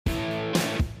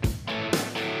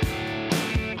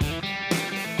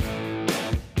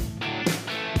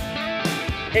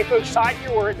Hey folks, Todd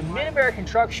here. We're at the Mid-American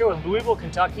Truck Show in Louisville,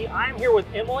 Kentucky. I'm here with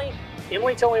Emily.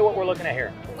 Emily, tell me what we're looking at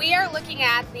here. We are looking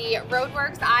at the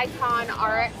Roadworks Icon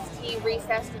RXT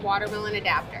recessed watermelon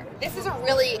adapter. This is a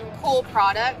really cool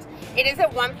product. It is a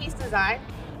one-piece design.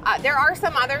 There are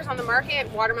some others on the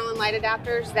market, watermelon light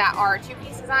adapters, that are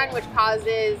two-piece design, which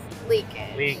causes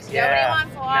leakage. Leaks, Nobody yeah.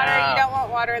 wants water. No. You don't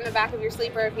want water in the back of your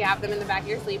sleeper if you have them in the back of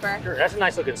your sleeper. Sure, that's a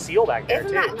nice looking seal back there, Isn't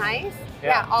too. that nice?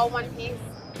 Yeah. Yeah, all one piece.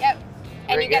 Yep.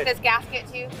 And Very you get good. this gasket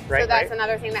too, Right, so that's right.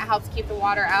 another thing that helps keep the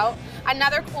water out.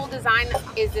 Another cool design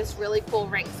is this really cool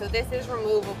ring. So this is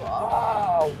removable.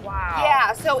 Oh, wow.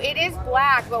 Yeah, so it is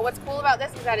black, but what's cool about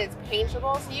this is that it's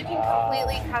paintable, so you can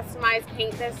completely customize,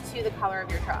 paint this to the color of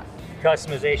your truck.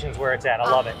 Customization's where it's at. I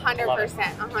love it. 100%,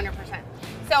 100%.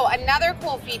 So another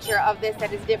cool feature of this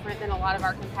that is different than a lot of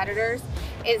our competitors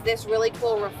is this really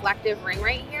cool reflective ring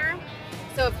right here.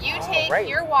 So if you take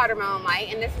your watermelon light,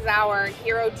 and this is our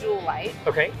Hero Jewel light.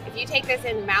 Okay. If you take this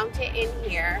and mount it in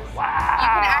here, Wow. you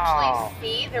can actually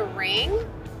see the ring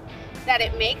that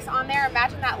it makes on there.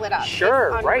 Imagine that lit up.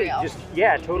 Sure, It's right. unreal. Just,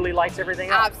 yeah, it totally lights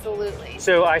everything up. Absolutely.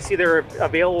 So I see they're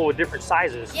available with different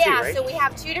sizes, too, right? So we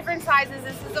have two different sizes.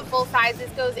 This is a full size.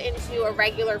 This goes into a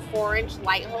regular 4-inch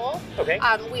light hole. Okay.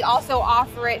 We also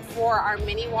offer it for our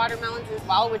mini watermelons as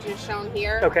well, which is shown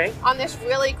here. Okay. On this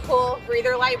really cool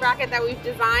breather light bracket that we've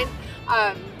designed.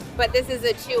 But this is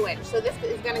a 2-inch, so this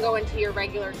is going to go into your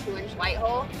regular 2-inch light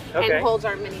hole and holds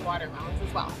our mini watermelons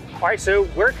as well. All right, so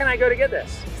where can I go to get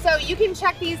this? So you can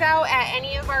check these out at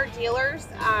any of our dealers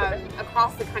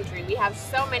across the country. We have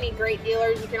so many great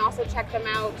dealers. You can also check them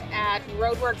out at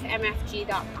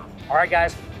roadworksmfg.com. All right,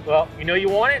 guys. Well, you know you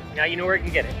want it. Now you know where you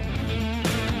can get it.